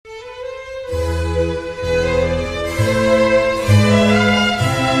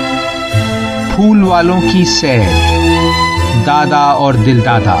پھول والوں کی سیر، دادا اور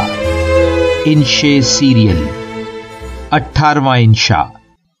دلدادا، انشے سیریل، 18واں انشا،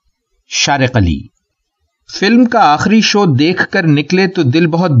 شارق علی۔ فلم کا آخری شو دیکھ کر نکلے تو دل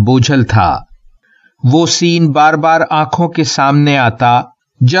بہت بوجھل تھا۔ وہ سین بار بار آنکھوں کے سامنے آتا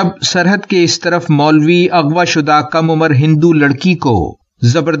جب سرحد کے اس طرف مولوی اغوا شدہ کم عمر ہندو لڑکی کو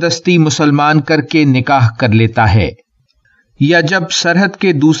زبردستی مسلمان کر کے نکاح کر لیتا ہے، یا جب سرحد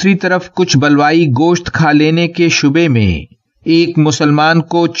کے دوسری طرف کچھ بلوائی گوشت کھا لینے کے شبے میں ایک مسلمان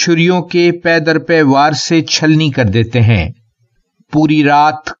کو چھریوں کے پے در پے وار سے چھلنی کر دیتے ہیں۔ پوری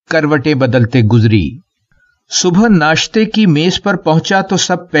رات کروٹیں بدلتے گزری۔ صبح ناشتے کی میز پر پہنچا تو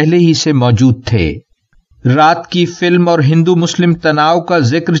سب پہلے ہی سے موجود تھے۔ رات کی فلم اور ہندو مسلم تناؤ کا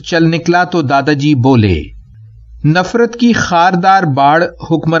ذکر چل نکلا تو دادا جی بولے، نفرت کی خاردار باڑ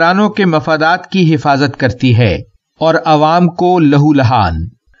حکمرانوں کے مفادات کی حفاظت کرتی ہے اور عوام کو لہو لہان۔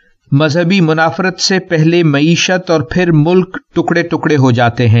 مذہبی منافرت سے پہلے معیشت اور پھر ملک ٹکڑے ٹکڑے ہو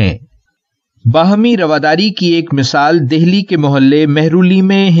جاتے ہیں۔ باہمی رواداری کی ایک مثال دہلی کے محلے مہرولی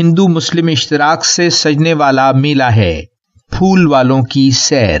میں ہندو مسلم اشتراک سے سجنے والا میلہ ہے، پھول والوں کی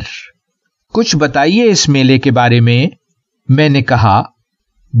سیر۔ کچھ بتائیے اس میلے کے بارے میں نے کہا۔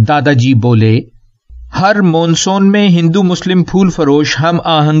 دادا جی بولے، ہر مونسون میں ہندو مسلم پھول فروش ہم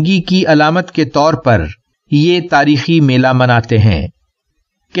آہنگی کی علامت کے طور پر یہ تاریخی میلہ مناتے ہیں۔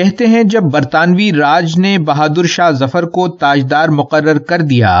 کہتے ہیں جب برطانوی راج نے بہادر شاہ ظفر کو تاجدار مقرر کر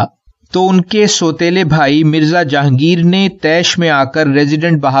دیا تو ان کے سوتیلے بھائی مرزا جہانگیر نے طیش میں آ کر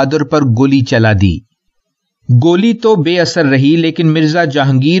ریزیڈنٹ بہادر پر گولی چلا دی۔ گولی تو بے اثر رہی، لیکن مرزا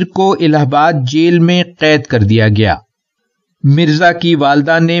جہانگیر کو الہ آباد جیل میں قید کر دیا گیا۔ مرزا کی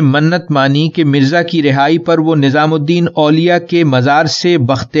والدہ نے منت مانی کہ مرزا کی رہائی پر وہ نظام الدین اولیاء کے مزار سے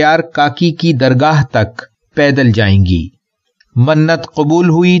بختیار کاکی کی درگاہ تک پیدل جائیں گی۔ منت قبول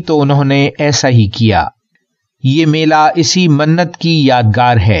ہوئی تو انہوں نے ایسا ہی کیا۔ یہ میلہ اسی منت کی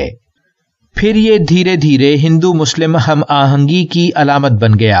یادگار ہے۔ پھر یہ دھیرے دھیرے ہندو مسلم ہم آہنگی کی علامت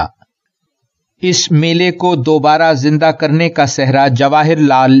بن گیا۔ اس میلے کو دوبارہ زندہ کرنے کا سہرا جواہر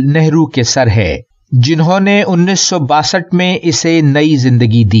لال نہرو کے سر ہے، جنہوں نے 1962 میں اسے نئی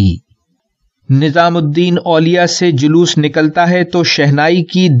زندگی دی۔ نظام الدین اولیاء سے جلوس نکلتا ہے تو شہنائی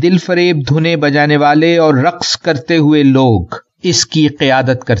کی دل فریب دھنیں بجانے والے اور رقص کرتے ہوئے لوگ اس کی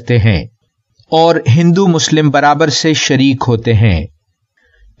قیادت کرتے ہیں اور ہندو مسلم برابر سے شریک ہوتے ہیں۔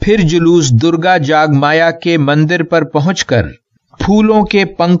 پھر جلوس درگا جاگ مایا کے مندر پر پہنچ کر پھولوں کے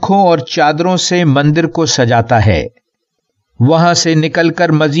پنکھوں اور چادروں سے مندر کو سجاتا ہے۔ وہاں سے نکل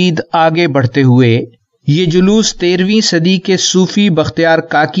کر مزید آگے بڑھتے ہوئے یہ جلوس 13ویں صدی کے صوفی بختیار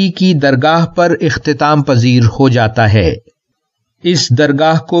کاکی کی درگاہ پر اختتام پذیر ہو جاتا ہے۔ اس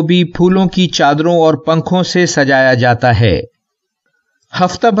درگاہ کو بھی پھولوں کی چادروں اور پنکھوں سے سجایا جاتا ہے۔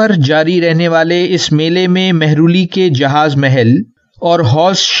 ہفتہ بھر جاری رہنے والے اس میلے میں مہرولی کے جہاز محل اور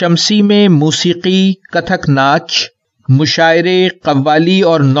حوض شمسی میں موسیقی، کتھک ناچ، مشاعرے، قوالی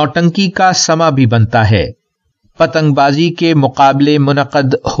اور نوٹنکی کا سما بھی بنتا ہے۔ پتنگ بازی کے مقابلے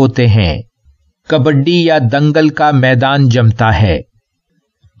منعقد ہوتے ہیں۔ کبڈی یا دنگل کا میدان جمتا ہے۔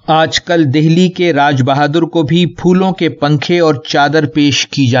 آج کل دہلی کے راج بہادر کو بھی پھولوں کے پنکھے اور چادر پیش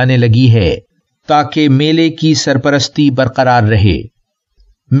کی جانے لگی ہے تاکہ میلے کی سرپرستی برقرار رہے۔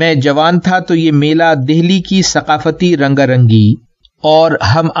 میں جوان تھا تو یہ میلہ دہلی کی ثقافتی رنگا رنگی اور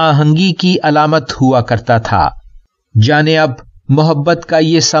ہم آہنگی کی علامت ہوا کرتا تھا۔ جانے اب محبت کا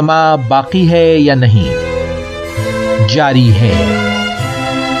یہ سما باقی ہے یا نہیں؟ جاری ہے۔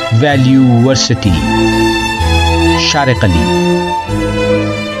 ویلیو ورسٹی، شارق علی۔